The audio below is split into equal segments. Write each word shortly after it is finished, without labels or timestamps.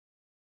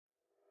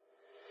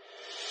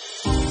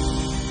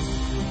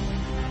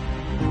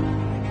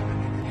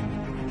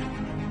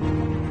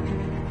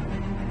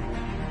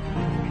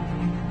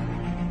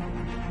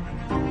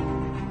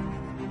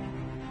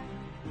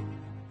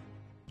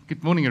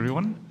Good morning,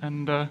 everyone.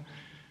 And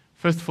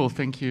first of all,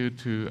 thank you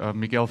to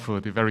Miguel for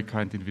the very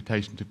kind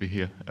invitation to be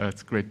here.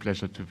 It's a great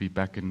pleasure to be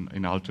back in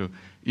Aalto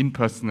in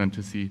person and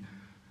to see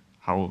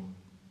how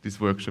this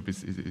workshop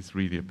is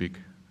really a big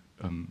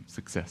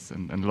success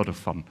and a lot of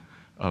fun.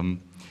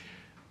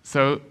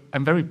 So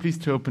I'm very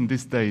pleased to open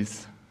this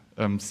day's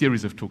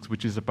series of talks,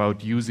 which is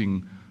about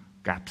using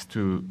gaps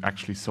to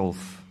actually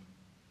solve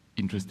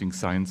interesting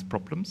science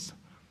problems.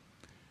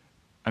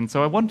 And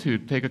so I want to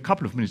take a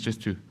couple of minutes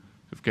just to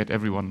get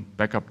everyone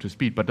back up to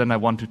speed, but then I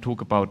want to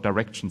talk about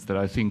directions that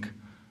I think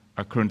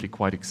are currently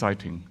quite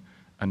exciting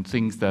and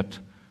things that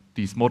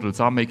these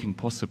models are making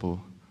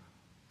possible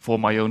for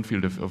my own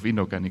field of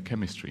inorganic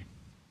chemistry.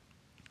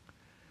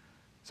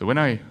 So when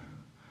I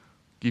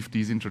give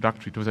these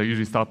introductory talks, I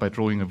usually start by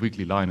drawing a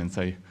wiggly line and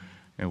say,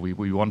 you know,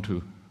 we want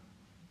to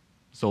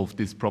solve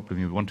this problem.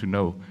 We want to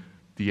know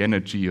the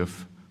energy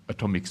of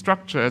atomic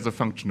structure as a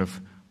function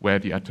of where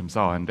the atoms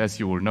are. And as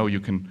you all know, you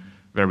can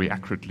very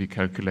accurately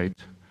calculate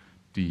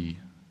the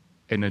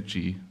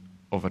energy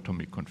of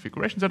atomic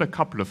configurations at a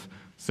couple of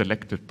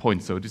selected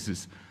points. So this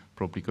is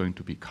probably going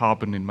to be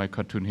carbon in my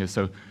cartoon here.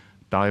 So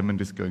diamond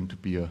is going to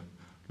be a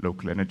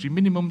local energy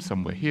minimum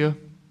somewhere here.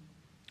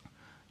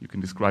 You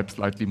can describe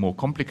slightly more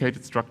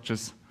complicated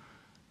structures,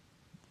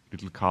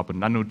 little carbon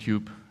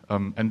nanotube.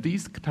 And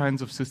these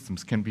kinds of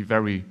systems can be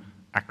very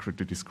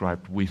accurately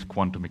described with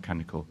quantum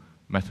mechanical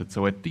methods.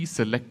 So at these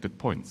selected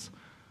points,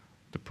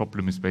 the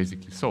problem is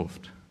basically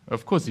solved.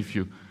 Of course, if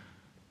you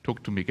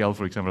talk to Miguel,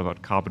 for example,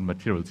 about carbon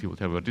materials, he will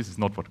tell you, well, this is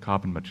not what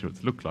carbon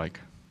materials look like.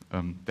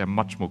 They're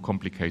much more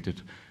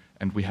complicated,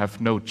 and we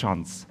have no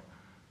chance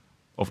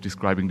of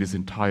describing this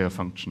entire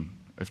function,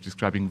 of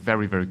describing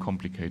very, very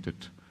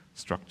complicated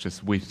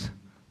structures with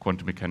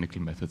quantum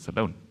mechanical methods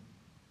alone.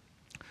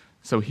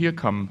 So here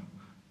come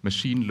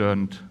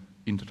machine-learned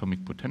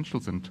interatomic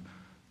potentials,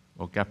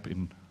 or gap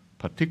in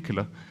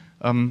particular.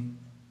 And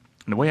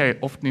the way I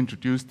often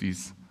introduce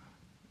these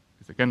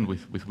is, again,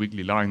 with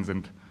wiggly lines,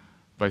 and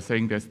by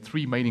saying there's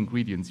three main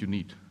ingredients you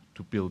need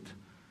to build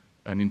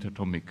an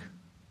interatomic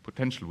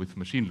potential with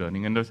machine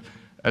learning. And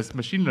as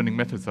machine learning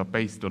methods are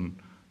based on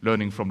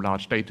learning from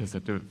large data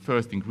sets, the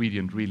first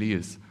ingredient really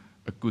is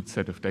a good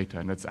set of data,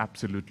 and that's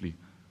absolutely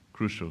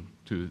crucial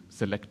to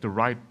select the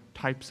right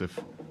types of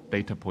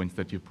data points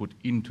that you put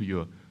into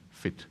your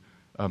fit.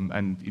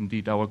 And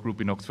indeed, our group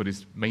in Oxford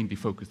is mainly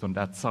focused on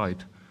that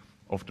side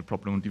of the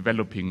problem,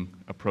 developing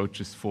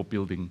approaches for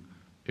building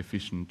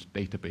efficient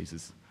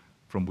databases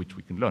from which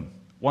we can learn.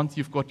 Once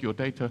you've got your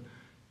data,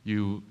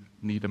 you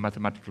need a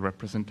mathematical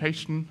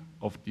representation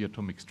of the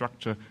atomic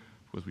structure.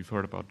 Of course, we've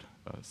heard about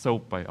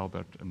SOAP by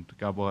Albert and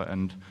Gabor,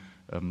 and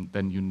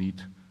then you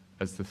need,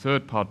 as the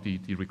third part, the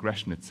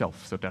regression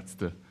itself. So that's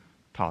the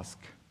task,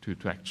 to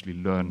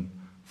actually learn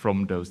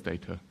from those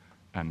data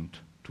and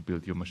to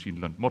build your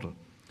machine-learned model.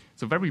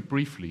 So very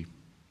briefly,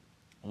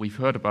 we've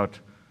heard about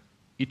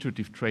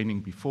iterative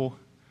training before,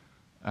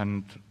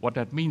 and what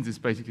that means is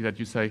basically that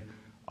you say,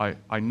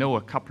 I know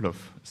a couple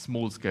of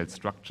small-scale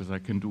structures. I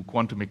can do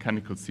quantum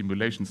mechanical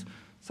simulations,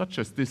 such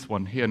as this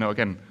one here. Now,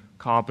 again,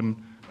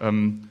 carbon.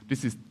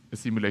 This is a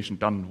simulation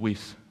done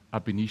with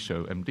ab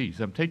initio MD.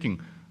 So I'm taking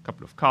a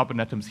couple of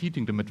carbon atoms,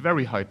 heating them at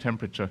very high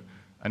temperature,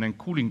 and then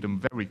cooling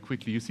them very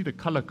quickly. You see the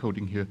color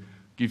coding here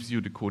gives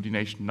you the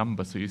coordination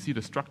number. So you see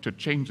the structure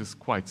changes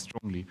quite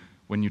strongly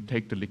when you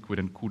take the liquid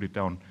and cool it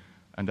down.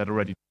 And that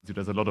already tells you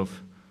there's a lot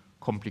of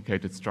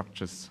complicated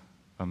structures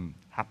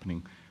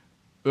happening.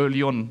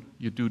 Early on,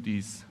 you do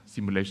these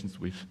simulations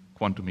with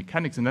quantum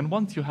mechanics, and then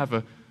once you have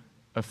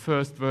a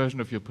first version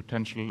of your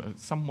potential, a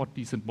somewhat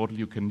decent model,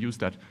 you can use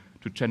that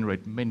to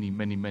generate many,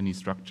 many, many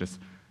structures,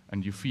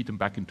 and you feed them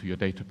back into your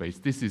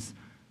database. This is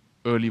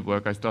early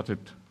work. I started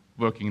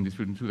working in this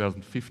field in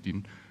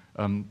 2015,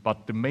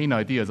 but the main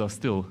ideas are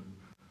still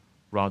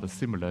rather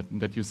similar, in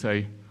that you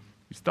say,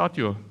 you start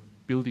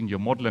building your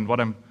model, and what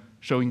I'm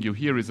showing you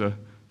here is a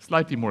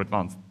slightly more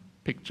advanced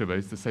picture, but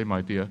it's the same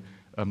idea.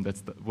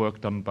 That's the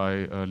work done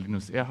by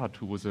Linus Erhard,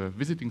 who was a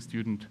visiting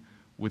student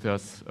with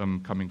us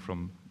coming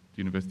from the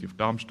University of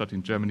Darmstadt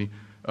in Germany.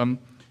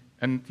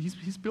 And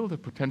he's built a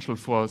potential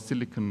for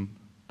silicon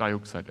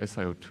dioxide,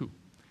 SiO2. So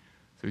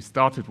he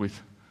started with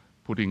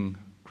putting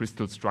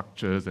crystal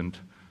structures and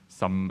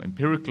some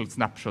empirical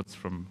snapshots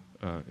from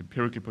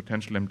empirical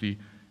potential MD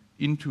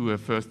into a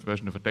first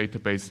version of a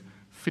database,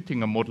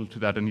 fitting a model to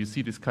that. And you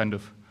see this kind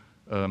of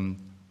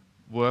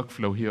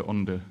workflow here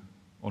on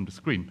the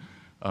screen.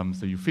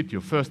 So you fit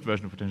your first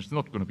version of potential. It's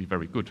not going to be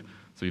very good,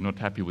 so you're not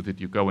happy with it.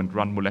 You go and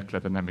run molecular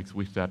dynamics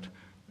with that,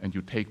 and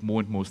you take more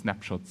and more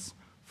snapshots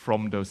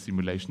from those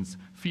simulations,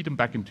 feed them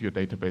back into your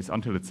database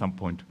until at some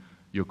point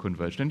you're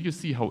converged. And you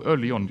see how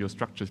early on your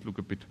structures look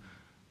a bit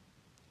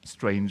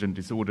strange and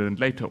disordered, and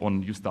later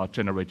on you start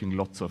generating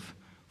lots of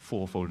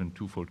four-fold and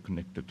two-fold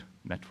connected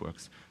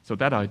networks. So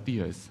that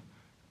idea is,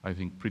 I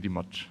think, pretty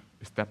much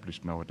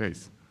established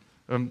nowadays.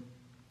 I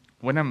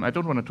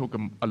don't want to talk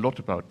a lot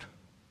about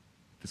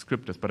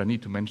descriptors, but I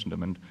need to mention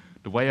them. And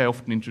the way I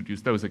often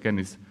introduce those, again,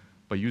 is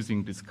by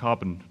using this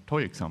carbon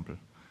toy example.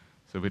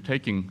 So we're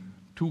taking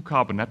two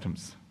carbon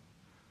atoms,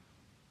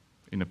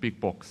 in a big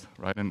box,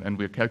 right? And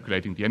we're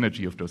calculating the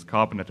energy of those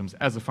carbon atoms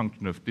as a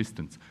function of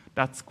distance.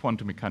 That's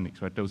quantum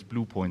mechanics, right? Those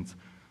blue points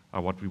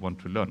are what we want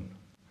to learn.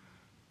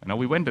 And now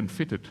we went and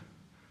fitted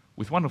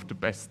with one of the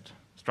best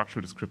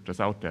structural descriptors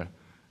out there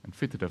and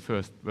fitted a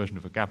first version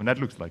of a gap, and that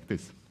looks like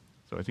this.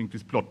 So I think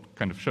this plot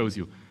kind of shows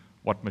you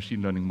what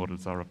machine learning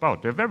models are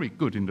about. They're very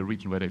good in the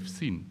region where they've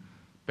seen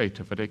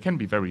data, but they can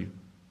be very,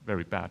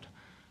 very bad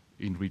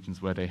in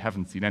regions where they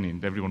haven't seen any,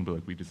 and everyone will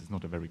agree this is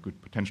not a very good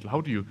potential.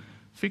 How do you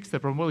fix that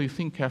problem? Well, you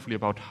think carefully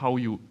about how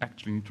you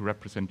actually need to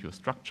represent your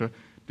structure.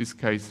 In this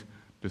case,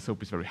 the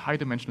SOAP is very high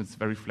dimensional, it's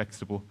very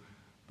flexible,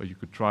 but you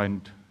could try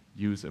and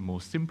use a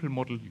more simple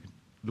model. You could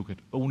look at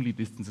only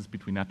distances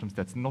between atoms.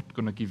 That's not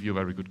going to give you a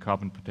very good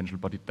carbon potential,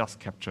 but it does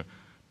capture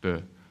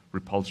the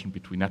repulsion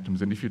between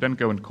atoms. And if you then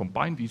go and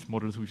combine these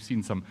models, we've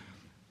seen some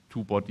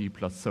two-body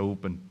plus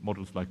SOAP and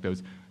models like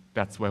those.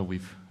 That's where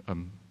we've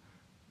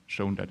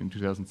shown that in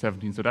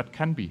 2017. So that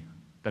can be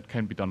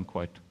done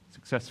quite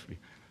successfully.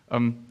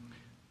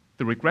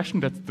 The regression,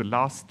 that's the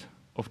last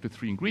of the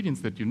three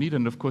ingredients that you need.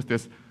 And of course,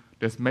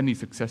 there's many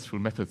successful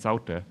methods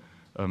out there.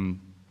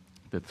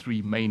 The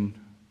three main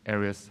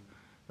areas,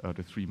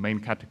 the three main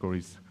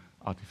categories,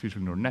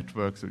 artificial neural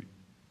networks,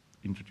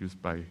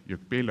 introduced by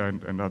Jörg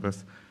Behler and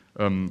others,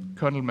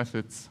 kernel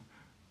methods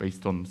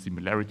based on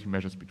similarity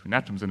measures between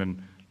atoms, and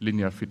then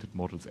linear fitted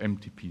models,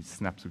 MTPs,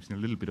 snaps. We've seen a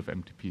little bit of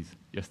MTPs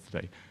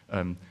yesterday.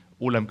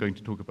 All I'm going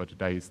to talk about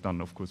today is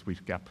done, of course,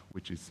 with GAP,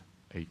 which is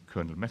a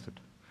kernel method.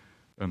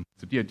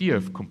 So the idea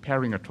of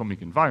comparing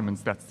atomic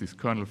environments, that's this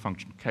kernel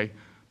function K.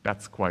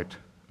 That's quite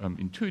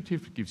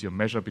intuitive. It gives you a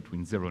measure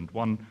between 0 and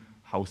 1,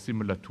 how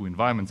similar two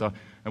environments are.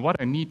 And what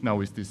I need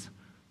now is this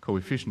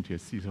coefficient here,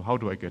 C. So how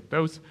do I get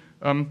those?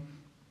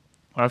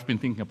 I've been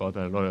thinking about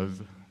that a lot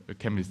as a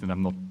chemist, and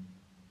I'm not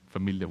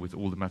familiar with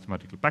all the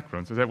mathematical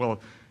backgrounds. So I said, well,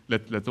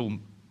 let's all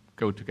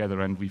go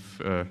together, and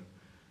we've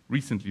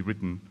recently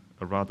written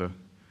a rather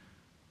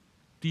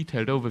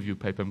detailed overview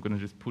paper. I'm going to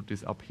just put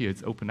this up here.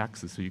 It's open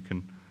access, so you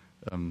can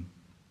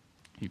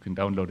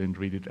download it and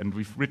read it. And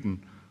we've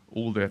written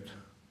all that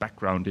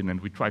background in, and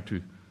we try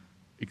to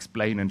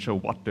explain and show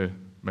what the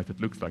method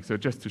looks like. So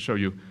just to show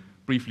you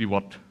briefly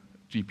what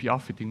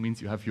GPR fitting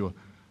means, you have your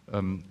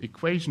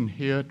equation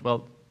here.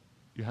 Well,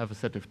 you have a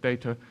set of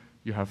data.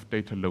 You have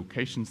data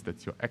locations,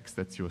 that's your X,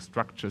 that's your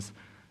structures,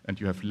 and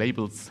you have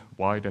labels,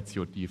 Y, that's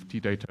your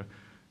DFT data.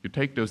 You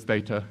take those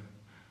data,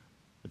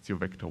 that's your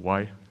vector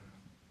Y,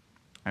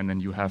 and then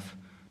you have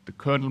the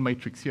kernel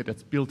matrix here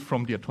that's built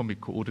from the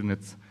atomic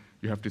coordinates.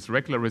 You have this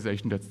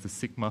regularization, that's the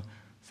sigma,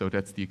 so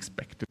that's the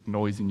expected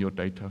noise in your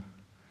data.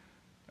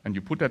 And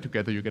you put that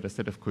together, you get a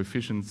set of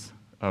coefficients,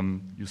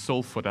 you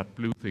solve for that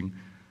blue thing,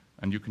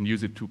 and you can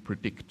use it to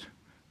predict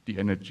the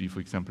energy,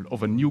 for example,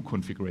 of a new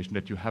configuration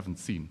that you haven't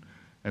seen.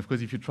 And of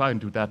course, if you try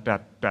and do that,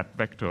 that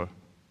vector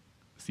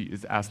C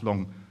is as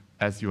long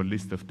as your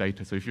list of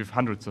data. So if you have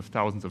hundreds of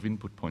thousands of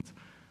input points,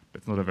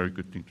 that's not a very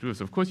good thing to do.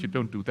 So of course, you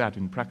don't do that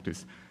in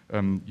practice.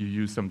 You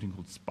use something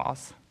called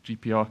sparse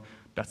GPR.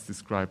 That's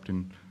described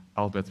in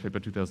Albert's paper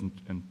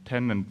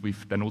 2010, and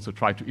we've then also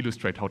tried to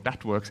illustrate how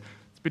that works.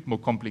 It's a bit more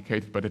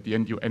complicated, but at the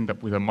end, you end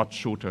up with a much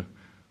shorter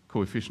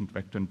coefficient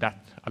vector, and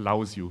that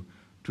allows you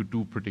to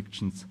do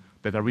predictions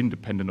that are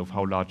independent of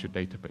how large your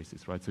database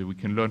is, right? So we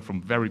can learn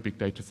from very big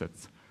data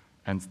sets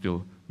and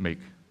still make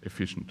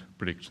efficient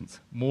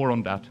predictions. More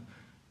on that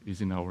is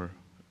in our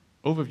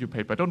overview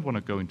paper. I don't want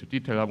to go into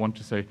detail. I want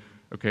to say,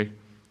 okay,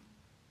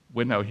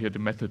 we're now here, the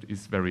method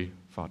is very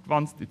far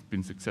advanced. It's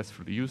been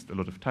successfully used a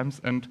lot of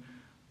times. And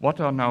what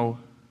are now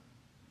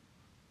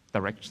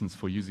directions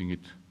for using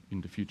it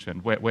in the future?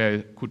 And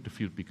where could the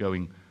field be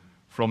going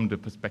from the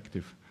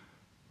perspective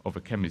of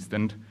a chemist?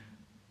 And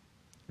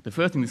the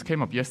first thing, this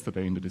came up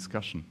yesterday in the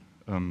discussion,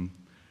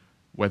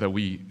 whether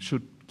we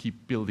should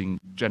keep building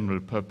general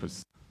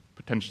purpose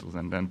potentials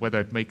and whether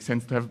it makes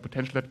sense to have a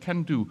potential that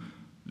can do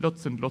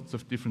lots and lots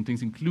of different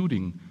things,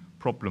 including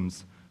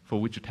problems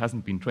for which it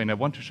hasn't been trained. I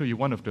want to show you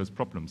one of those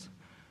problems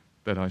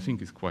that I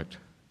think is quite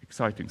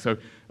exciting. So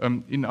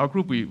in our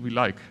group, we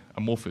like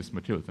amorphous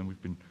materials, and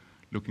we've been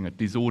looking at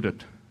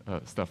disordered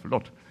stuff a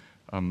lot.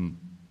 And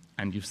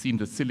you've seen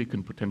the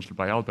silicon potential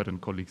by Albert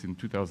and colleagues in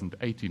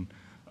 2018.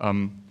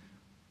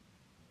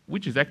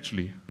 Which is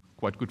actually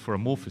quite good for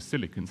amorphous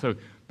silicon. So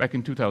back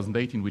in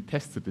 2018, we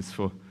tested this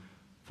for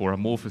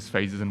amorphous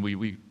phases, and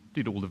we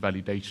did all the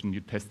validation. You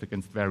test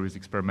against various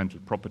experimental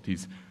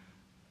properties.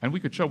 And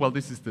we could show, well,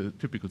 this is the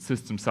typical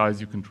system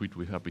size you can treat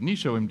with ab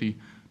initio MD.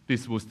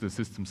 This was the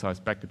system size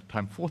back at the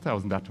time,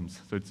 4,000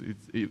 atoms. So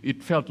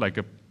it felt like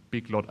a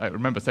big lot. I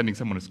remember sending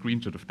someone a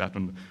screenshot of that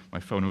on my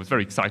phone. I was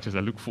very excited.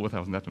 I looked,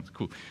 4,000 atoms,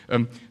 cool.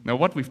 Now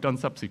what we've done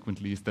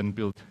subsequently is then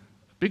build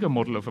bigger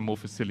model of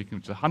amorphous silicon,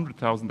 which is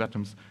 100,000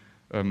 atoms,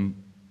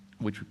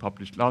 which we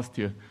published last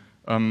year.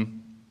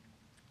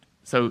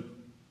 So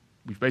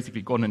we've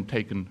basically gone and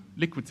taken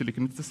liquid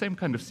silicon. It's the same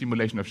kind of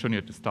simulation I've shown you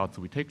at the start.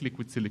 So we take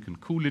liquid silicon,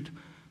 cool it,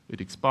 it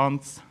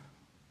expands.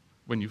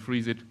 When you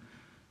freeze it,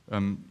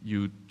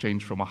 you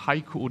change from a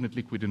high coordinate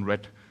liquid in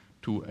red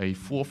to a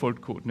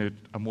four-fold coordinate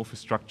amorphous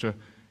structure.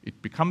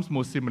 it becomes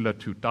more similar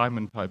to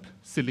diamond-type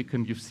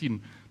silicon. You've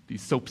seen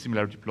these SOAP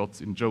similarity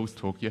plots in Joe's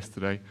talk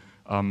yesterday.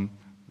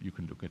 You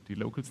can look at the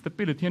local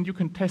stability, and you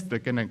can test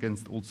again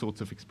against all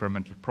sorts of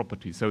experimental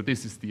properties. So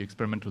this is the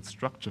experimental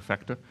structure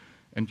factor,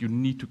 and you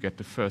need to get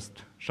the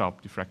first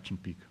sharp diffraction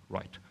peak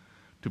right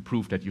to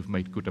prove that you've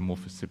made good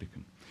amorphous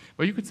silicon.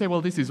 Well, you could say,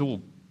 well, this is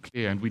all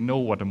clear, and we know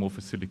what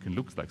amorphous silicon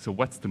looks like. So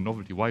what's the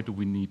novelty? Why do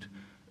we need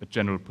a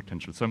general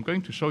potential? So I'm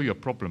going to show you a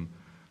problem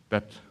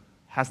that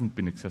hasn't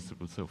been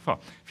accessible so far.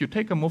 If you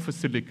take amorphous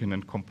silicon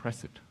and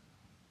compress it,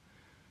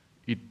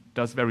 it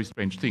does very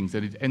strange things,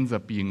 and it ends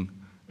up being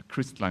a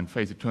crystalline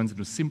phase. It turns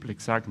into simple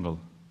hexagonal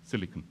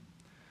silicon,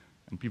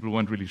 and people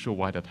weren't really sure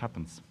why that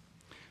happens.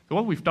 So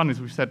what we've done is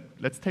we've said,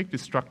 let's take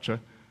this structure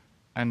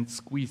and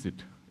squeeze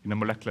it in a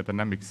molecular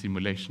dynamics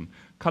simulation.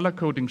 Color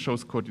coding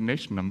shows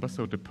coordination number,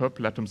 so the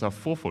purple atoms are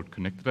fourfold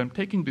connected. I'm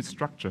taking this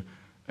structure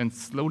and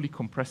slowly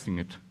compressing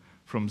it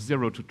from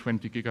 0 to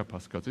 20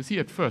 gigapascals. You see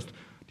at first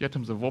the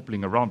atoms are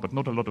wobbling around, but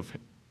not a lot of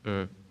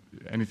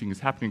anything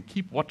is happening.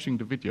 Keep watching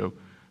the video,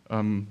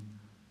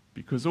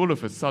 because all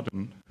of a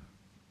sudden,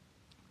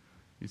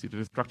 you see that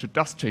the structure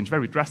does change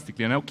very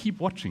drastically. And now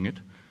keep watching it,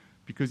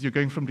 because you're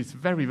going from this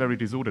very, very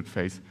disordered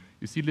phase.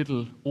 You see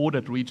little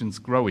ordered regions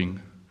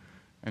growing,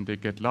 and they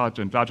get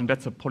larger and larger, and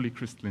that's a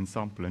polycrystalline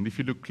sample. And if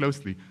you look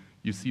closely,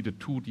 you see the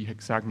 2D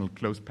hexagonal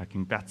close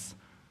packing. That's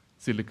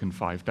silicon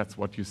 5. That's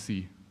what you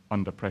see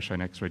under pressure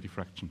in X-ray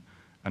diffraction.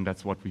 And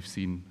that's what we've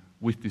seen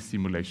with this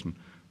simulation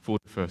for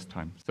the first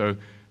time. So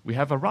we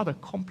have a rather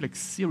complex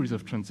series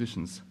of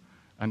transitions,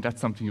 and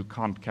that's something you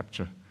can't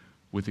capture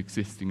with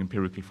existing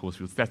empirical force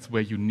fields. That's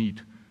where you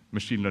need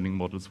machine learning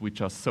models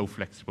which are so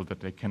flexible that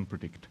they can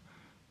predict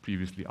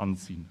previously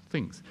unseen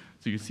things.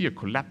 So you see a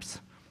collapse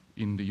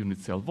in the unit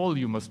cell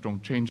volume, a strong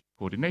change in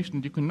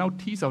coordination. You can now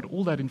tease out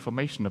all that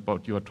information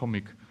about your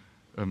atomic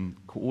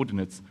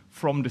coordinates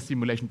from the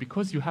simulation,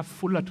 because you have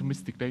full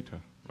atomistic data,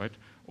 right,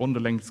 on the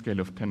length scale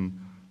of 10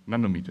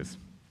 nanometers.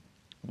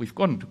 We've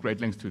gone to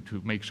great lengths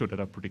to make sure that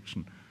our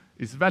prediction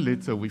is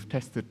valid, so we've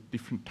tested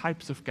different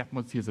types of gap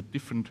models. Here's a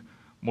different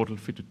model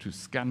fitted to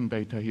scan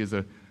data. Here's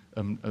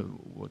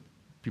what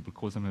people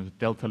call them a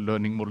delta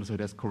learning model, so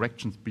there's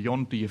corrections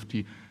beyond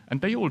DFT, and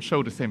they all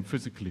show the same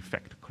physical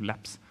effect,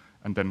 collapse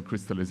and then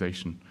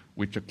crystallization,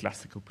 which a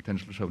classical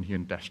potential shown here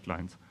in dashed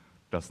lines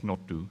does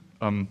not do.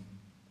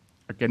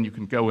 Again, you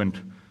can go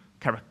and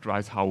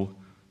characterize how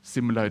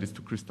similar it is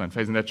to crystalline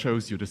phase, and that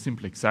shows you the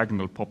simple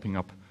hexagonal popping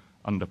up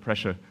under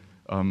pressure.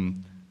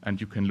 And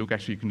you can look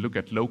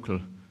at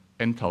local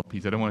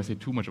enthalpies. I don't want to say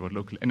too much about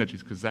local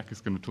energies, because Zach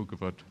is going to talk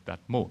about that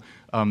more.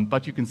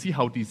 But you can see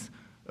how these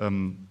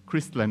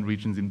crystalline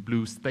regions in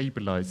blue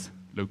stabilize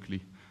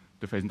locally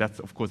the phase. And that's,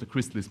 of course, a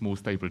crystal is more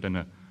stable than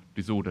a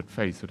disordered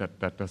phase, so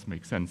that does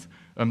make sense.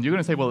 You're going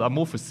to say, well,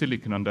 amorphous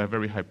silicon under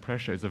very high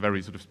pressure is a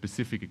very sort of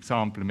specific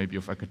example, maybe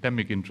of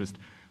academic interest.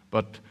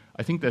 But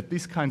I think that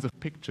these kinds of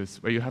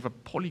pictures, where you have a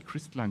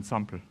polycrystalline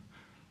sample,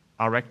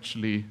 are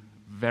actually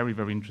very,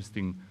 very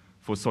interesting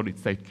for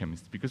solid-state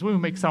chemists. Because when we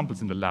make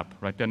samples in the lab,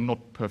 right, they're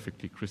not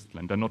perfectly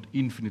crystalline, they're not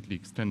infinitely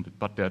extended,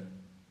 but they're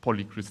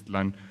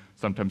polycrystalline,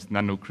 sometimes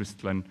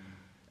nanocrystalline.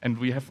 And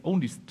we have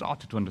only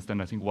started to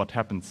understand, I think, what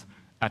happens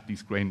at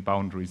these grain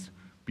boundaries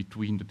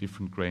between the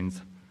different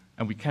grains.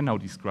 And we can now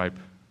describe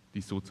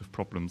these sorts of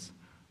problems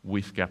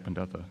with GAP and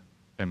other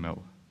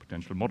ML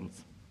potential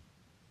models.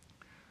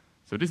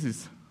 So this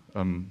is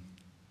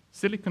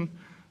silicon.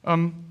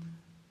 And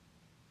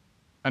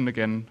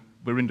again,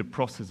 we're in the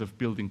process of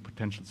building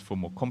potentials for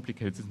more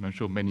complicated systems. I'm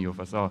sure many of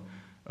us are.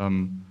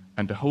 And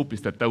the hope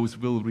is that those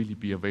will really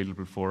be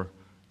available for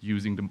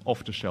using them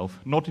off the shelf.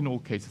 Not in all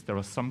cases. There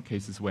are some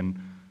cases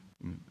when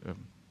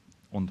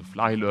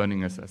on-the-fly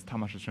learning, as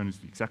Tamas has shown, is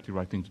exactly the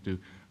right thing to do.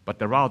 But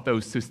there are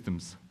those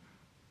systems,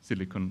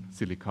 silicon,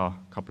 silica,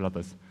 a couple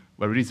others,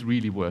 where it is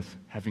really worth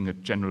having a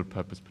general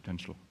purpose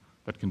potential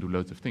that can do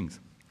loads of things.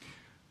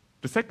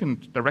 The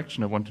second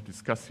direction I want to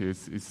discuss here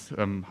is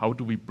how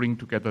do we bring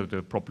together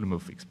the problem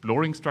of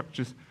exploring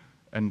structures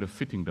and of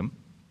fitting them.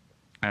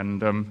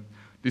 And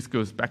this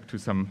goes back to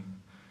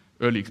some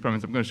early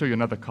experiments. I'm going to show you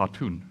another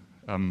cartoon.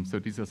 So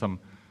these are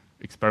some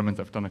experiments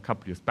I've done a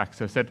couple of years back.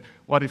 So I said,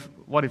 what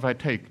if I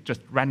take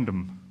just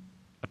random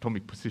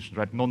atomic positions,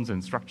 right,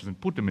 nonsense structures, and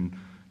put them in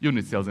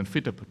unit cells and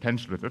fit a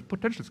potential? The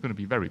potential is going to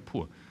be very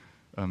poor,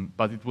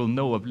 but it will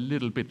know a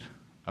little bit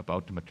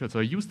about the material. So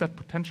I use that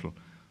potential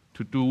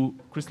to do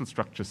crystal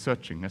structure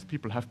searching, as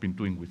people have been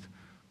doing with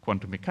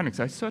quantum mechanics.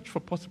 I search for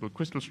possible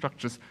crystal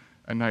structures,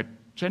 and I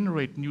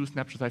generate new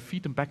snapshots. I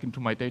feed them back into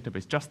my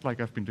database, just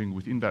like I've been doing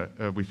with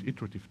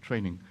iterative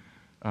training.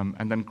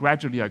 And then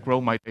gradually I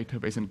grow my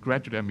database, and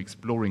gradually I'm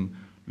exploring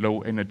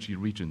low-energy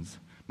regions.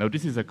 Now,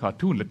 this is a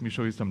cartoon. Let me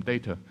show you some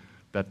data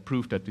that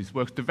prove that this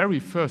works. The very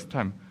first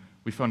time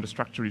we found a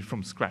structure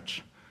from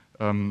scratch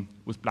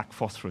was black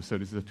phosphorus. So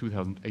this is a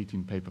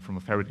 2018 paper from a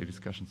Faraday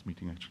discussions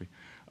meeting, actually.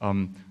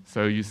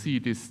 So you see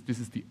this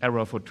is the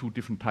error for two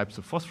different types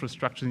of phosphorus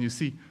structures. And you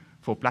see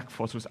for black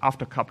phosphorus,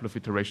 after a couple of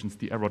iterations,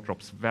 the error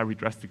drops very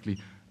drastically.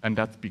 And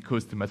that's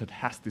because the method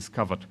has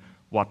discovered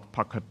what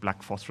puckered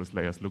black phosphorus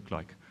layers look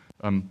like.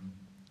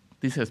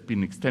 This has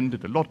been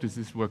extended a lot. This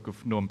is work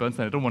of Noam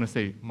Bernstein. I don't want to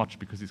say much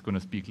because he's going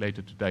to speak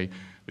later today,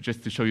 but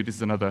just to show you, this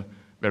is another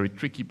very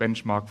tricky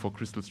benchmark for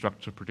crystal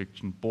structure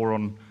prediction,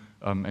 boron,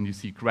 and you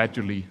see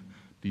gradually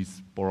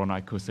these boron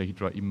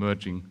icosahedra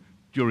emerging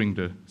during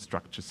the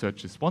structure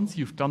searches. Once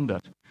you've done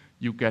that,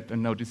 you get,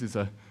 and now this is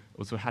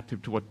also a hat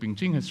tip to what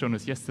Bingjing has shown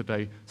us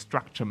yesterday,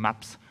 structure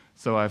maps.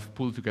 So I've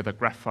pulled together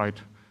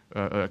graphite,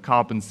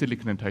 carbon,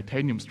 silicon, and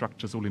titanium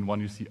structures all in one.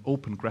 You see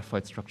open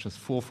graphite structures,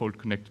 fourfold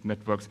connected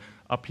networks.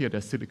 Up here,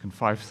 there's silicon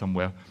 5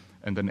 somewhere,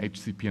 and then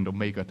HCP and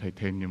omega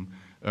titanium.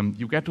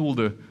 You get all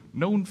the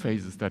known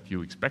phases that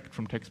you expect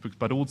from textbooks,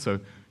 but also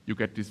you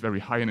get this very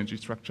high energy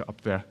structure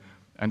up there.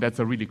 And that's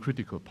a really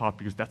critical part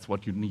because that's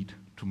what you need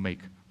to make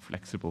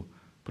flexible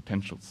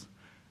potentials.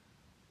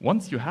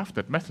 Once you have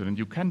that method and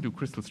you can do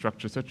crystal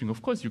structure searching,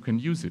 of course you can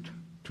use it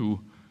to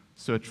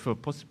search for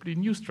possibly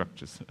new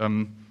structures.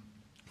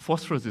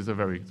 Phosphorus is a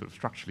very sort of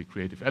structurally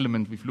creative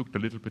element. We've looked a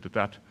little bit at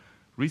that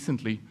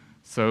recently.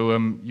 So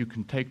you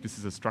can take, this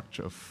is a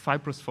structure of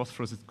fibrous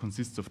phosphorus. It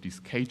consists of these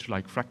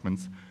cage-like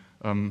fragments.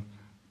 And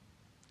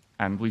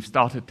we've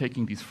started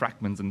taking these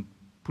fragments and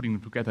putting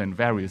them together in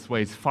various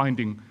ways,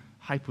 finding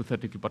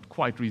hypothetical but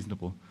quite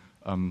reasonable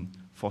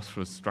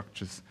phosphorus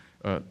structures.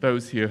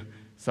 Those here,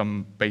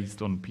 some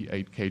based on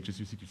P8 cages,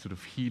 you see these sort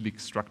of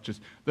helix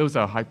structures. Those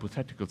are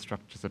hypothetical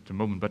structures at the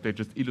moment, but they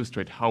just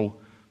illustrate how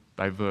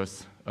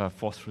diverse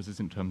phosphorus is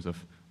in terms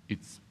of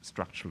its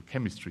structural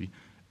chemistry.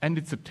 And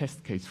it's a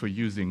test case for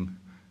using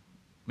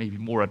maybe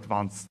more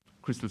advanced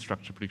crystal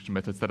structure prediction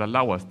methods that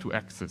allow us to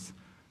access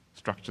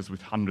structures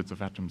with hundreds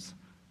of atoms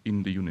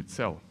in the unit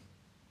cell.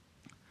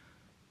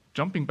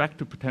 Jumping back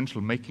to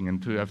potential making,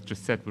 and to have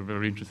just said we're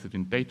very interested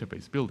in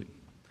database building.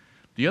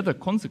 The other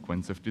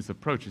consequence of this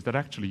approach is that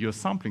actually you're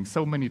sampling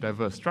so many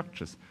diverse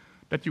structures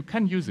that you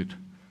can use it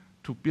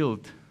to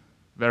build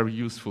very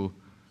useful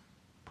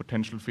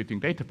potential fitting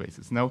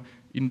databases. Now,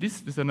 in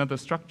this is another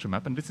structure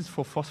map, and this is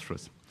for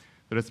phosphorus.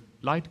 There's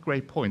light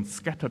gray points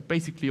scattered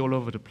basically all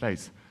over the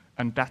place,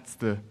 and that's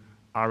the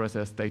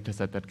RSS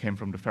dataset that came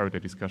from the Faraday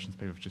discussions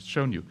paper I've just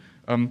shown you.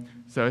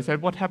 So I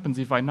said, what happens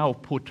if I now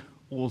put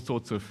all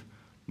sorts of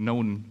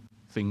known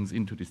things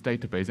into this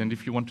database? And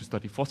if you want to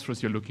study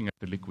phosphorus, you're looking at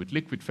the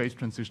liquid-liquid phase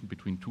transition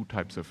between two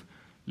types of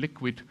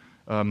liquid.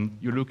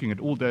 You're looking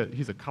at all the,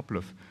 here's a couple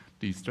of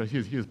these,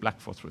 here's black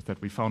phosphorus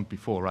that we found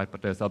before, right?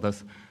 But there's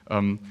others.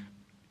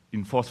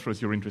 In phosphorus,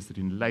 you're interested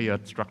in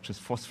layered structures,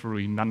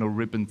 phosphorine,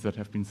 nanoribbons that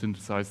have been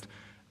synthesized,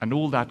 and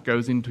all that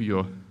goes into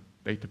your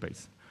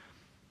database.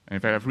 And in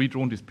fact, I've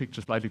redrawn this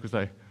picture slightly because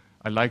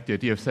I like the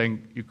idea of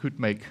saying you could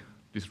make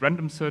this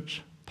random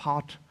search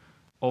part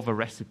of a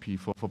recipe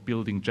for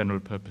building general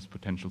purpose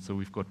potential. So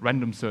we've got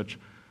random search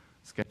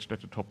sketched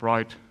at the top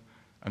right,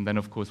 and then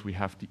of course we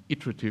have the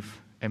iterative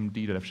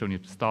MD that I've shown you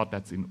at the start,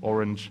 that's in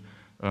orange.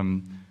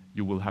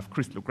 You will have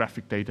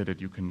crystallographic data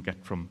that you can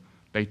get from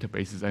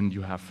databases, and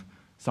you have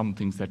some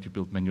things that you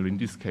build manually. In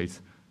this case,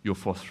 your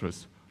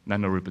phosphorus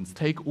nanoribbons.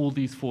 Take all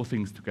these four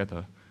things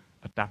together,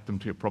 adapt them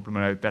to your problem,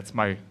 and that's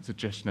my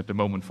suggestion at the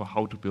moment for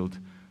how to build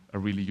a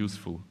really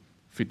useful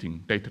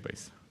fitting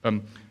database.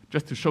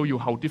 Just to show you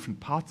how different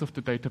parts of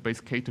the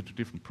database cater to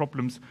different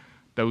problems,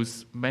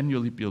 those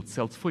manually built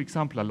cells, for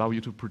example, allow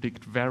you to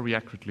predict very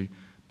accurately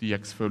the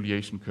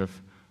exfoliation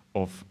curve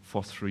of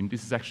phosphorine.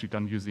 This is actually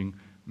done using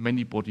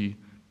many-body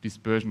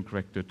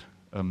dispersion-corrected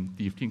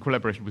DFT in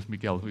collaboration with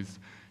Miguel, who is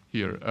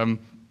here.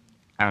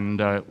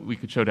 We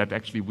could show that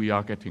actually we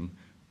are getting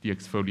the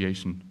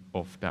exfoliation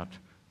of that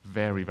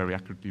very, very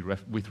accurately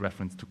with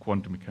reference to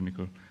quantum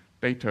mechanical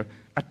data.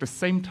 At the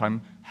same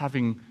time,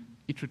 having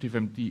iterative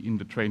MD in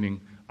the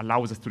training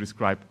allows us to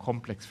describe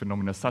complex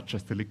phenomena such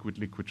as the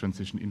liquid-liquid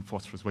transition in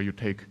phosphorus, where you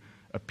take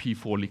a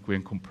P4 liquid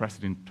and compress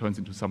it and it turns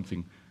into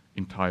something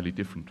entirely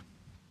different.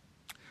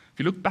 If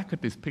you look back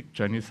at this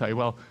picture and you say,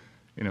 well,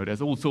 you know,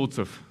 there's all sorts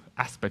of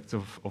aspects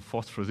of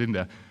phosphorus in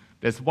there,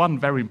 there's one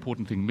very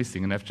important thing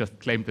missing, and I've just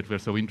claimed that we're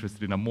so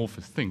interested in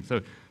amorphous things.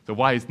 So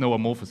why is no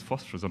amorphous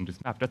phosphorus on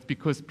this map? That's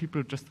because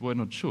people just were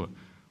not sure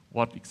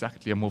what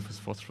exactly amorphous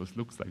phosphorus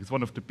looks like. It's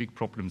one of the big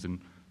problems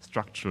in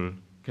structural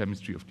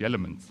chemistry of the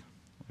elements.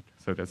 Right?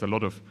 So there's a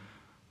lot of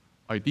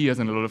ideas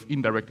and a lot of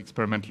indirect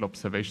experimental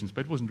observations,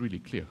 but it wasn't really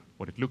clear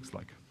what it looks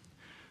like.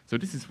 So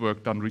this is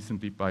work done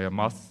recently by a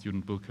master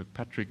student, Volker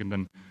Deringer, and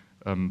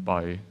then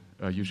by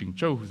Yujing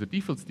Zhou, who's a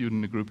default student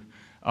in the group.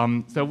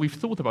 So we've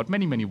thought about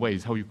many, many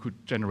ways how you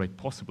could generate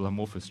possible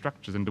amorphous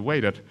structures, and the way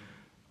that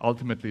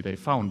ultimately they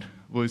found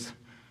was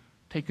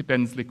take a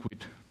dense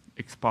liquid,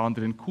 expand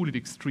it, and cool it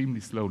extremely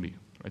slowly.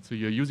 Right? So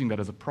you're using that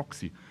as a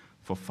proxy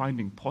for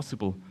finding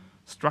possible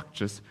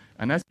structures,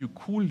 and as you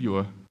cool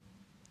your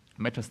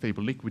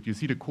metastable liquid, you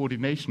see the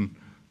coordination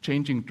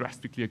changing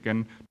drastically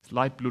again. This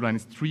light blue line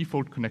is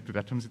threefold connected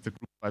atoms. It's a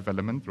group 5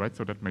 element, right?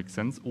 So that makes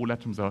sense.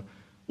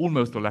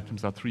 Almost all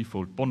atoms are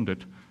threefold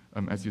bonded,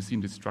 as you see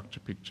in this structure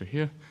picture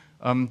here.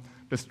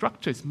 The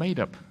structure is made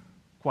up,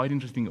 quite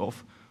interesting,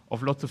 of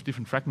lots of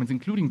different fragments,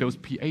 including those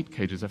P8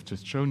 cages I've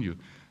just shown you.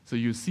 So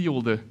you see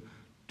all the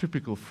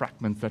typical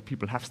fragments that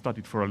people have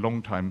studied for a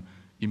long time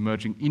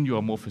emerging in your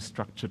amorphous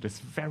structure. There's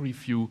very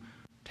few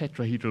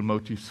tetrahedral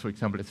motifs, for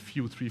example, there's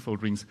few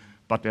threefold rings,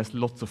 but there's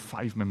lots of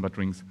five-membered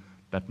rings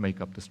that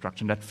make up the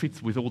structure. And that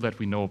fits with all that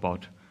we know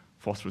about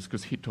phosphorus,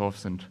 because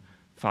Hittorfs and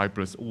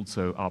fibrous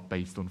also are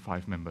based on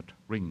five-membered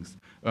rings.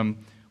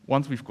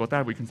 Once we've got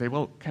that, we can say,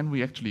 well, can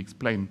we actually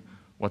explain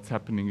what's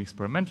happening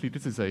experimentally?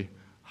 This is a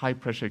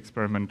high-pressure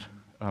experiment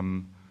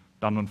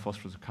done on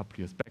phosphorus a couple of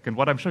years back. And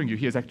what I'm showing you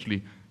here is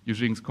actually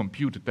Eugène's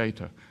computed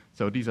data.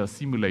 So these are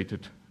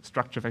simulated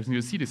structure effects. And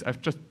you see this,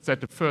 I've just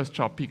said the first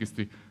sharp peak is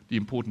the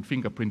important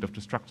fingerprint of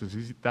the structure. So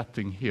you see that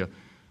thing here,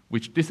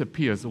 which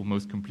disappears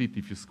almost completely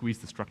if you squeeze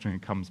the structure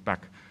and it comes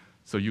back.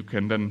 So you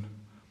can then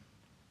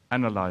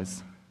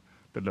analyze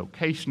the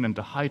location and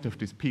the height of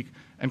this peak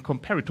and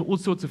compare it to all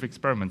sorts of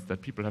experiments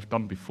that people have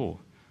done before.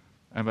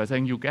 And by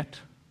saying you get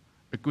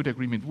a good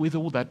agreement with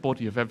all that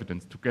body of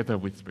evidence, together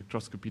with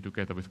spectroscopy,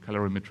 together with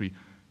calorimetry,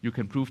 you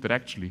can prove that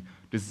actually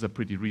this is a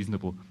pretty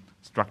reasonable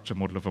structure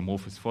model of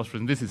amorphous phosphorus.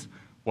 And this is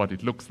what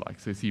it looks like.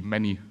 So you see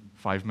many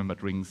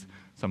five-membered rings,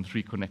 some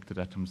three connected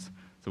atoms.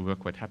 So we're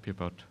quite happy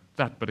about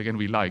that. But again,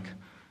 we like,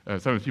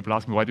 sometimes people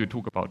ask me, why do you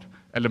talk about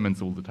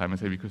elements all the time? I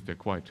say, because they're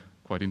quite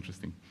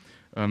interesting.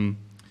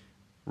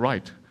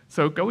 Right.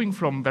 So going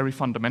from very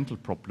fundamental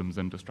problems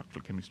and the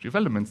structural chemistry of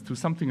elements to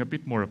something a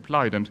bit more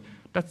applied, and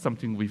that's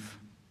something we've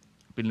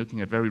been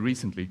looking at very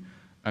recently,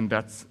 and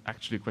that's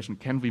actually a question,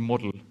 can we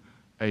model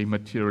a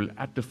material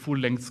at the full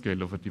length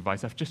scale of a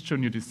device? I've just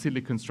shown you this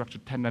silicon structure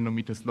 10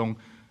 nanometers long,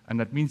 and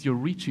that means you're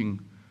reaching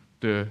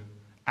the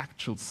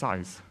actual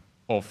size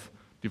of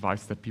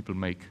device that people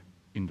make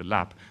in the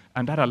lab.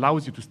 And that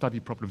allows you to study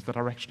problems that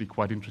are actually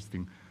quite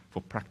interesting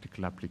for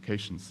practical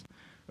applications.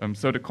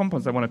 So the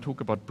compounds I want to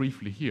talk about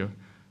briefly here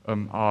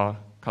are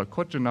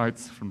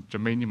chalcogenides from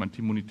germanium,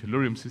 antimony,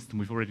 tellurium system.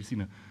 We've already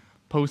seen a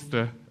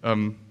poster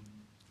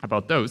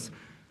about those.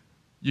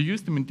 You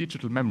use them in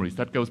digital memories.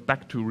 That goes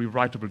back to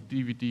rewritable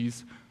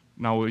DVDs.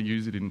 Now we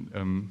use it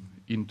in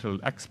Intel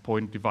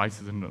X-point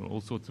devices and all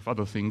sorts of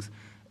other things,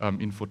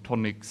 in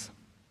photonics,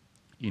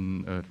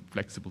 in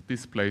flexible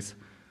displays.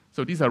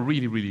 So these are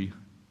really, really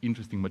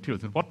interesting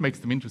materials. And what makes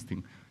them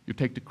interesting? You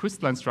take the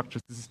crystalline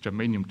structures, this is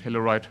germanium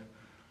telluride,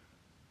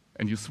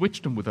 and you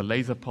switch them with a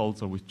laser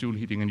pulse or with Joule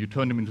heating, and you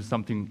turn them into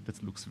something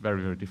that looks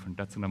very, very different.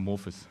 That's an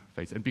amorphous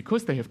phase. And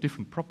because they have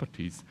different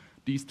properties,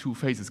 these two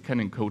phases can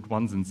encode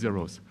ones and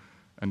zeros.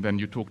 And then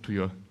you talk to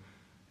your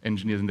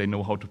engineers, and they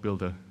know how to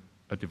build a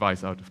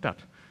device out of that.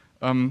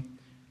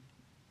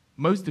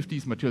 Most of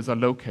these materials are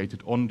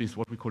located on this,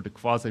 what we call the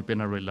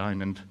quasi-binary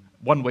line. And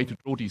one way to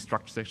draw these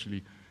structures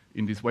actually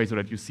in this way so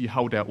that you see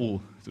how they're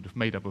all sort of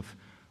made up of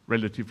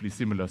relatively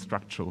similar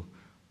structural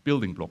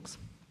building blocks.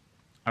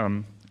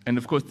 And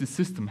of course, this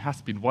system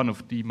has been one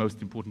of the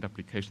most important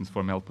applications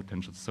for ML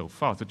potentials so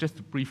far. So just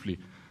to briefly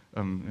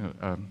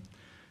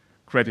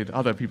credit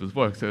other people's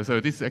work. So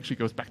this actually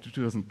goes back to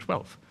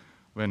 2012,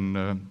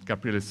 when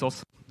Gabriele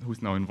Sos,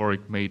 who's now in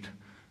Warwick, made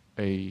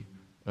a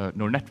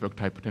neural network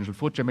type potential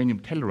for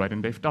germanium telluride,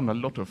 and they've done a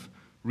lot of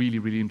really,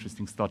 really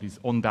interesting studies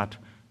on that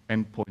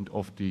endpoint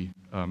of the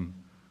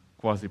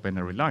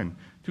quasi-binary line.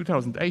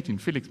 2018,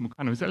 Felix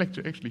Mukano, who's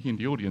actually here in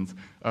the audience,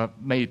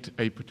 made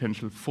a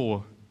potential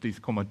for this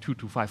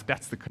 225.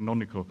 That's the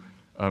canonical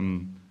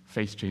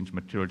phase change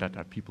material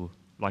that people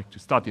like to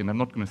study. And I'm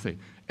not going to say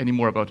any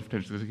more about the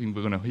potential, because I think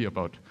we're going to hear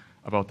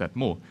about that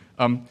more.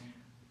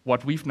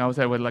 What we've now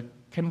said, well, like,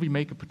 can we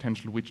make a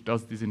potential which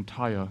does this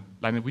entire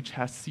line, and which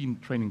has seen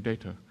training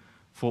data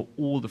for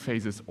all the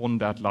phases on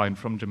that line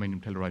from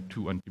germanium telluride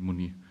to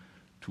antimony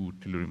to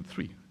tellurium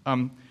 3?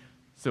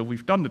 So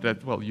we've done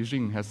that. Well,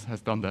 Eugène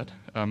has done that.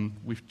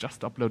 We've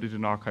just uploaded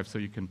an archive, so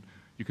you can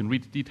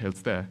read the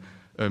details there.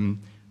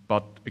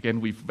 But again,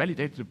 we've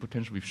validated the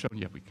potential. We've shown,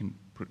 yeah, we can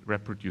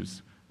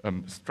reproduce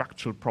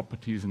structural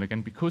properties. And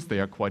again, because they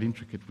are quite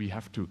intricate, we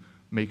have to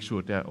make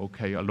sure they're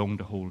okay along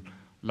the whole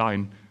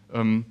line.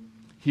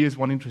 Here's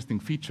one interesting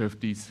feature of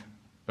these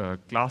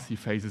glassy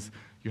phases.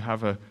 You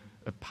have a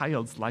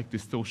Peierls-like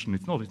distortion.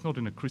 It's not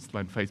in a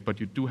crystalline phase, but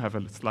you do have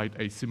a slight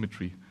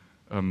asymmetry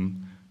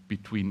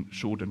between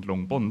short and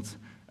long bonds.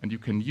 And you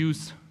can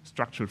use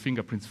structural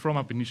fingerprints from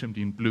ab initio MD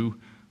in blue,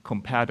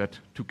 compare that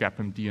to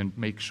GAP-MD, and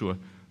make sure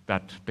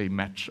that they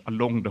match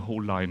along the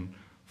whole line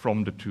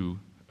from the two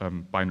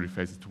binary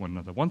phases to one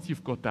another. Once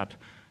you've got that,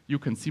 you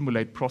can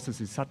simulate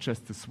processes such as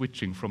the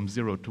switching from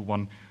 0 to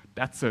 1.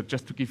 That's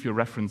just to give you a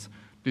reference.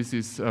 This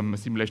is a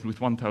simulation with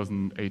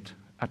 1,008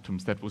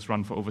 atoms that was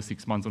run for over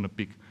 6 months on a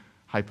big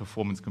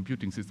high-performance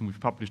computing system. We've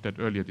published that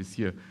earlier this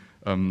year.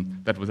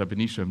 That was ab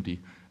initio MD.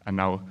 And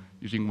now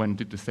Eugène Wen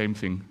did the same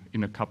thing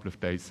in a couple of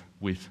days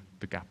with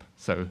the GAP.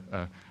 So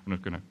I'm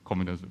not going to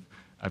comment on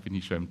ab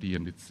initio MD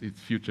and its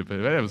future, but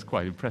that was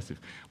quite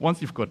impressive.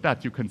 Once you've got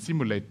that, you can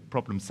simulate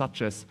problems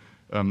such as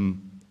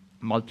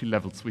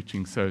multi-level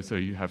switching. So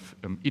you have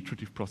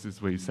iterative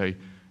processes where you say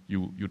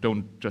you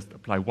don't just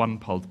apply one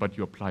pulse, but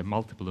you apply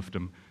multiple of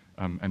them.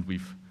 And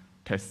we've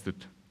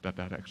tested that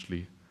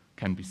actually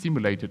can be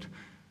simulated.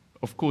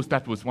 Of course,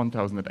 that was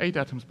 1,008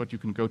 atoms, but you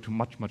can go to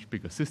much, much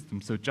bigger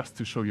systems. So just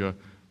to show you a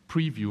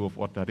preview of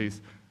what that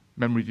is,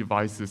 memory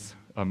devices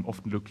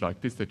often look like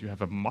this, that you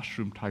have a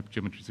mushroom-type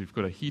geometry. So you've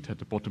got a heat at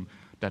the bottom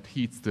that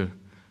heats the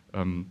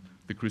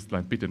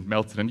crystalline bit and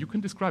melts it. And you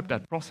can describe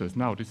that process.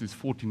 Now, this is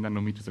 14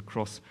 nanometers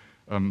across,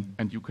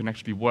 and you can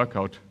actually work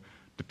out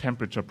the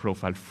temperature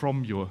profile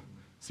from your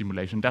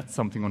simulation. That's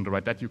something on the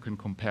right that you can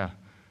compare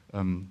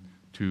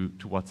to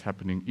what's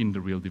happening in the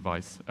real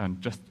device.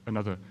 And just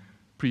another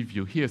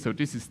preview here. So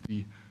this is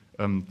the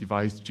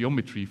device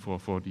geometry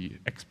for the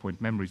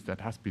X-point memories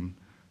that has been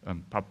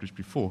published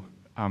before.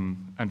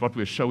 And what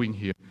we're showing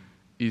here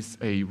is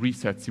a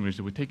reset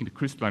simulation. We're taking the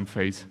crystalline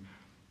phase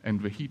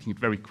and we're heating it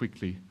very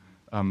quickly.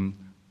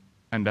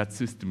 And that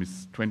system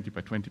is 20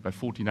 by 20 by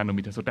 40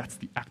 nanometers. So that's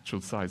the actual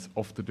size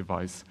of the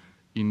device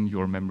in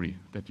your memory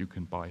that you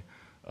can buy.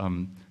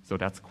 So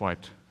that's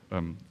quite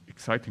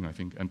exciting, I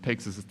think, and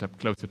takes us a step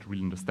closer to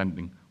really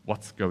understanding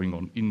what's going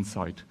on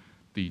inside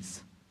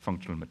these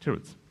functional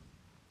materials.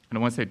 And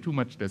I won't say too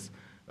much. There's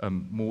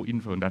more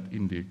info on that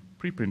in the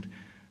preprint.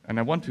 And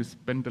I want to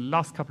spend the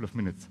last couple of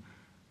minutes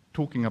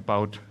talking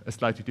about a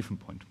slightly different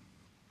point.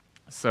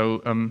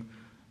 So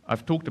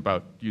I've talked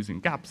about using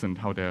gaps and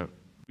how they're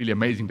really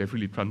amazing. They've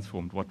really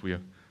transformed what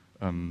we're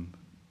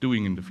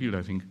doing in the field,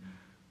 I think.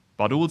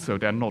 But also,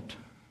 they're not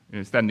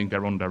standing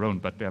there on their own,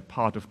 but they're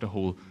part of the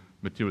whole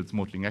materials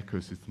modeling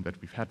ecosystem that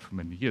we've had for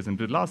many years. And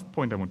the last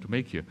point I want to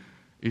make here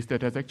is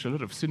that there's actually a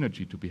lot of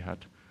synergy to be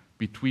had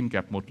between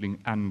gap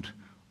modeling and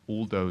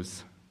all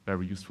those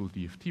very useful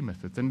DFT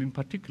methods, and in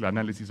particular,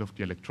 analysis of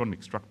the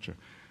electronic structure.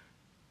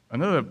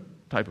 Another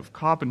type of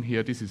carbon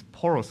here, this is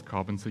porous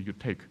carbon, so you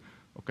take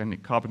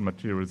organic carbon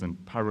materials and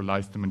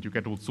pyrolyze them, and you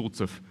get all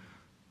sorts of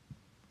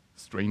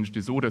strange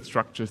disordered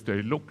structures.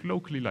 They look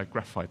locally like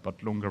graphite,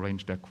 but longer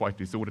range, they're quite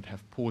disordered,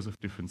 have pores of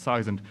different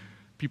size, and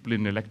people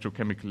in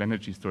electrochemical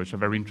energy storage are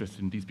very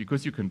interested in these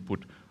because you can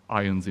put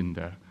ions in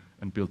there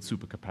and build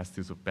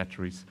supercapacitors of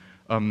batteries.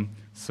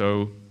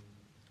 So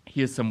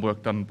here's some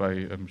work done by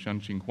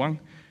Xianqing Huang,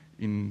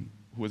 who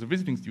was a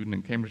visiting student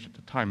in Cambridge at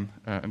the time,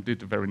 and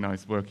did a very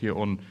nice work here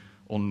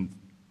on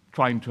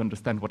trying to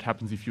understand what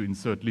happens if you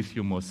insert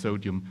lithium or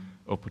sodium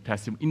or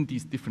potassium in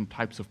these different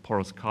types of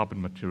porous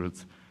carbon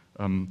materials.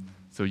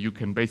 So you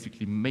can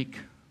basically make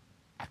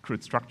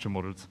accurate structure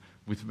models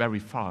with very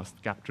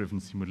fast gap-driven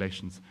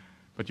simulations.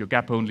 But your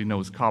gap only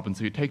knows carbon,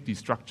 so you take these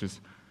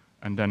structures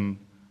and then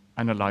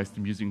analyze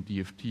them using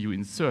DFT. You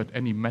insert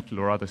any metal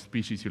or other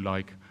species you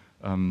like.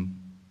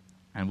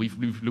 And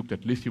we've looked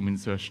at lithium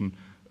insertion.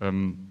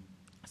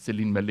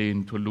 Céline Mellet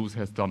in Toulouse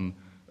has done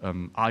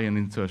ion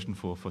insertion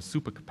for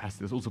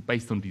supercapacitors, also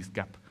based on these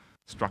gap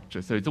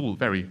structures. So it's all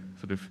very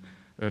sort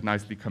of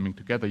nicely coming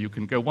together. You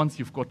can go, once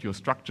you've got your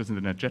structures and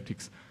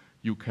energetics,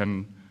 you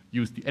can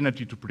use the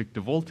energy to predict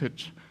the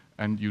voltage,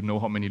 and you know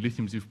how many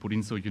lithiums you've put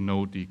in, so you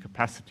know the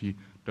capacity,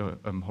 the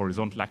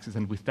horizontal axis,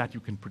 and with that you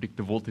can predict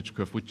the voltage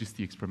curve, which is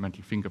the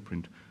experimental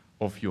fingerprint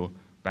of your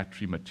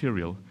battery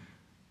material.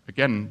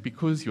 Again,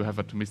 because you have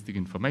atomistic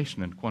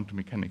information and quantum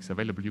mechanics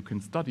available, you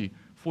can study,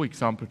 for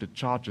example, the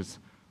charges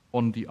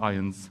on the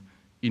ions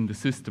in the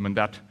system, and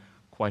that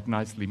quite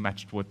nicely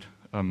matched what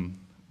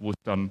was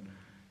done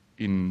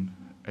in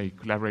a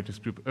collaborators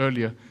group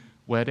earlier,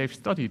 where they've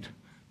studied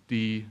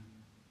the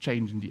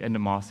change in the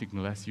NMR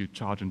signal as you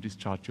charge and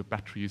discharge your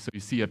battery. So you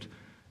see at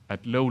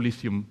low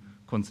lithium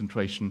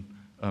concentration,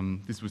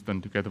 this was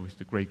done together with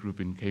the Gray group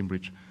in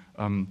Cambridge.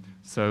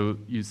 So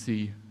you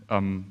see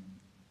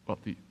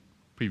what the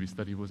previous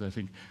study was, I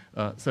think.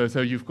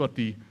 So you've got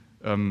the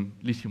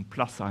lithium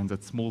plus ions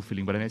at small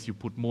filling, but then as you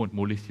put more and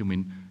more lithium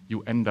in,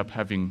 you end up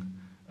having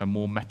a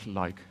more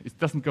metal-like. It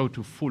doesn't go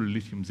to full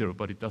lithium zero,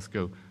 but it does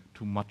go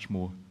to much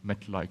more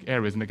metal-like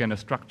areas. And again, a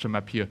structure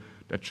map here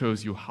that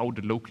shows you how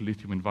the local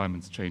lithium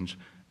environments change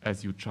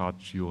as you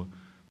charge your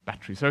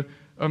battery. So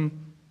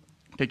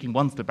taking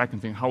one step back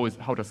and saying,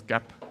 how does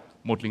gap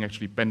modeling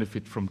actually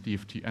benefit from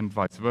DFT and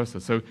vice versa?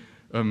 So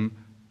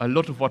a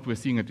lot of what we're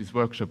seeing at this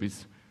workshop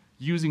is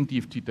using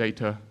DFT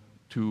data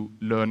to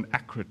learn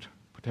accurate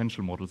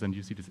potential models. And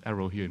you see this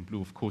arrow here in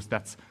blue. Of course,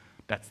 that's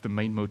the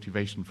main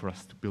motivation for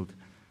us to build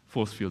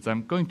force fields.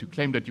 I'm going to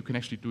claim that you can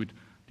actually do it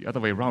the other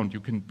way around.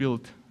 You can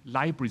build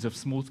libraries of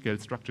small-scale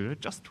structure. They're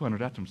just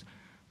 200 atoms,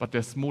 but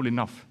they're small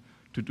enough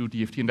to do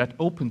DFT, and that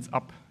opens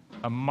up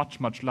a much,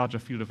 much larger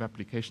field of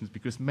applications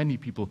because many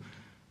people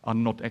are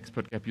not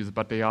expert gap users,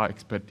 but they are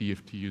expert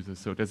DFT users.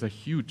 So there's a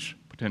huge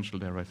potential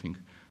there, I think.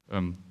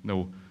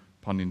 No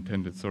pun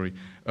intended, sorry.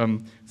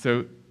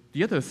 So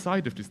the other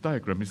side of this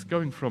diagram is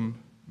going from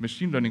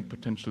machine learning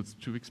potentials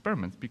to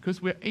experiments, because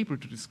we're able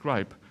to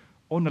describe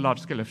on a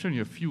large scale. I've shown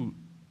you a few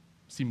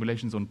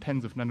simulations on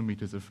tens of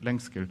nanometers of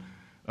length scale.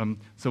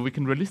 So we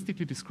can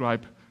realistically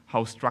describe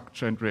how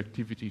structure and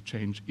reactivity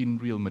change in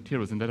real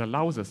materials, and that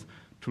allows us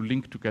to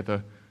link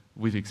together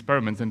with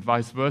experiments, and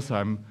vice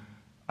versa.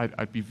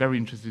 I'd be very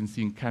interested in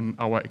seeing, can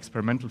our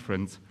experimental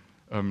friends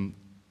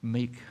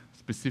make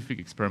specific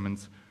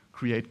experiments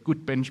create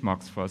good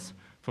benchmarks for us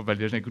for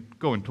validation. I could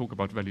go and talk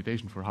about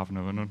validation for half an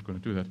hour, I'm not going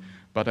to do that.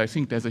 But I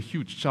think there's a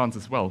huge chance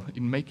as well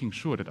in making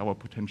sure that our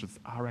potentials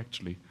are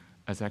actually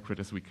as accurate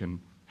as we can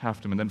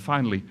have them. And then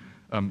finally,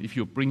 if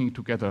you're bringing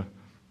together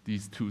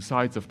these two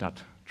sides of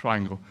that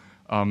triangle,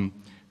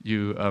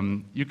 you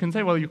can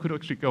say, well, you could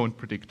actually go and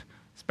predict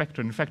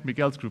spectra. In fact,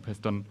 Miguel's group has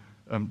done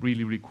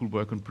really, really cool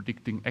work on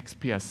predicting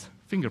XPS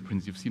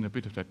fingerprints. You've seen a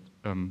bit of that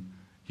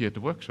here at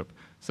the workshop.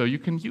 So you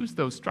can use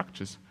those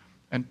structures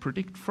and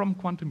predict from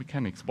quantum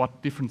mechanics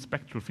what different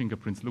spectral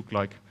fingerprints look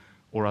like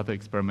or other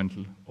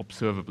experimental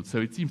observables. So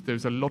it seems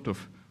there's a lot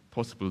of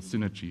possible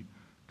synergy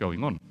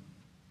going on.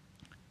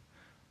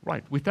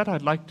 Right, with that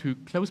I'd like to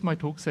close my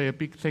talk, say a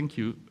big thank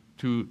you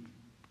to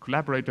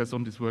collaborators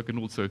on this work and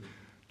also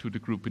to the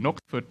group in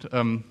Oxford.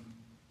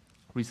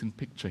 Recent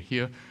picture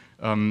here.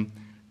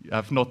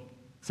 I've not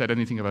said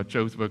anything about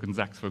Joe's work and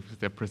Zach's work because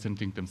they're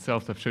presenting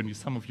themselves. I've shown you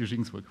some of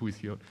Eugène's work, who is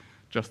here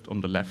just on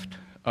the left.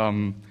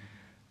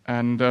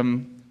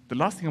 The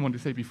last thing I want to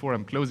say before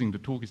I'm closing the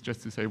talk is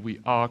just to say we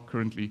are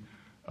currently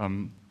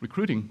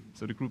recruiting.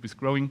 So the group is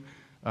growing.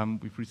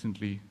 We've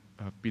recently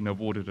been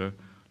awarded a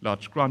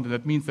large grant, and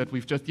that means that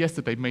we've just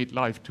yesterday made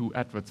live 2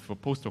 adverts for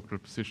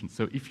postdoctoral positions.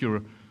 So if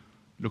you're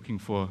looking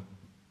for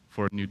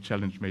a new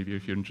challenge, maybe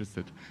if you're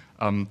interested,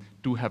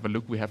 do have a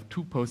look. We have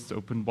 2 posts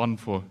open, one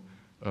for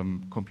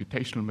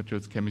computational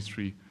materials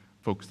chemistry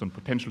focused on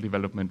potential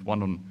development,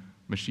 one on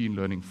machine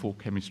learning for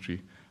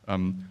chemistry.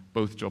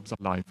 Both jobs are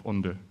live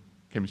on the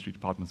chemistry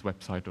department's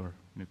website, or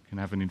you can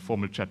have an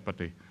informal chat, but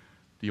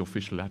the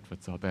official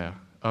adverts are there.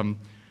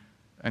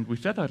 And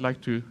with that, I'd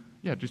like to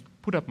just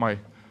put up my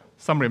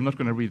summary. I'm not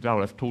going to read it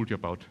out. I've told you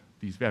about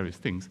these various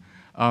things.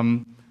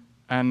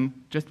 And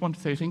just want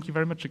to say thank you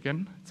very much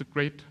again. It's a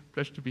great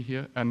pleasure to be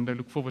here, and I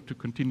look forward to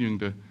continuing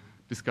the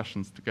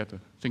discussions together.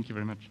 Thank you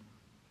very much.